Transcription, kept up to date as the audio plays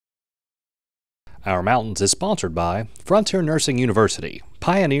Our Mountains is sponsored by Frontier Nursing University,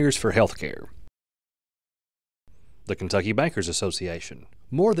 Pioneers for Healthcare. The Kentucky Bankers Association.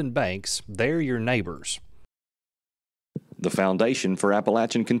 More than banks, they're your neighbors. The Foundation for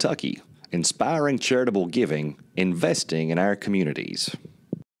Appalachian Kentucky. Inspiring charitable giving, investing in our communities.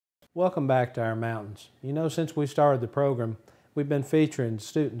 Welcome back to Our Mountains. You know, since we started the program, we've been featuring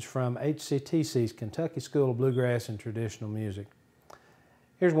students from HCTC's Kentucky School of Bluegrass and Traditional Music.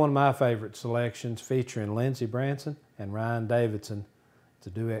 Here's one of my favorite selections featuring Lindsey Branson and Ryan Davidson. It's a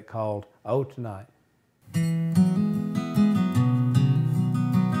duet called Oh Tonight.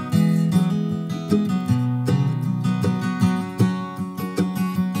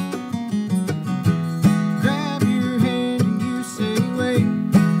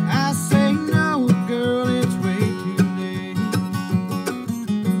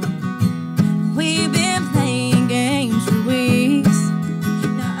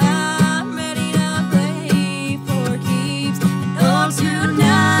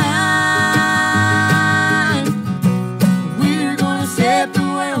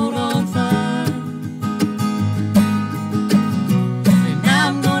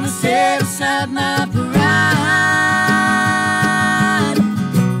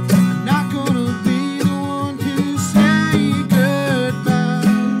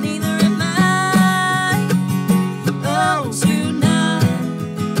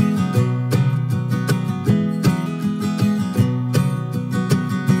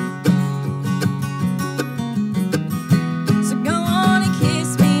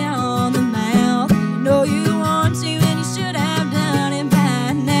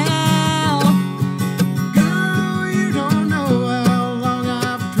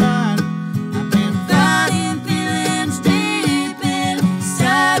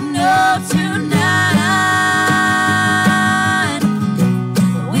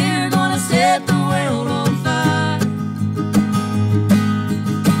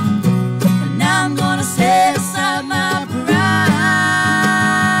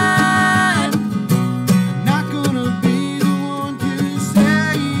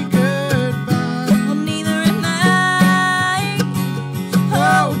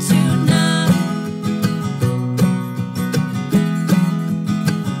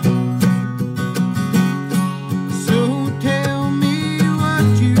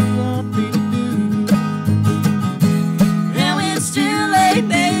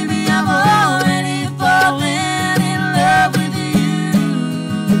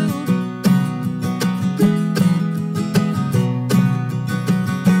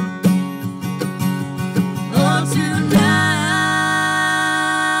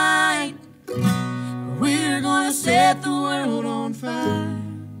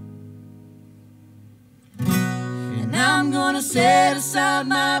 Set aside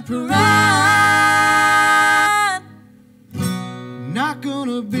my pride.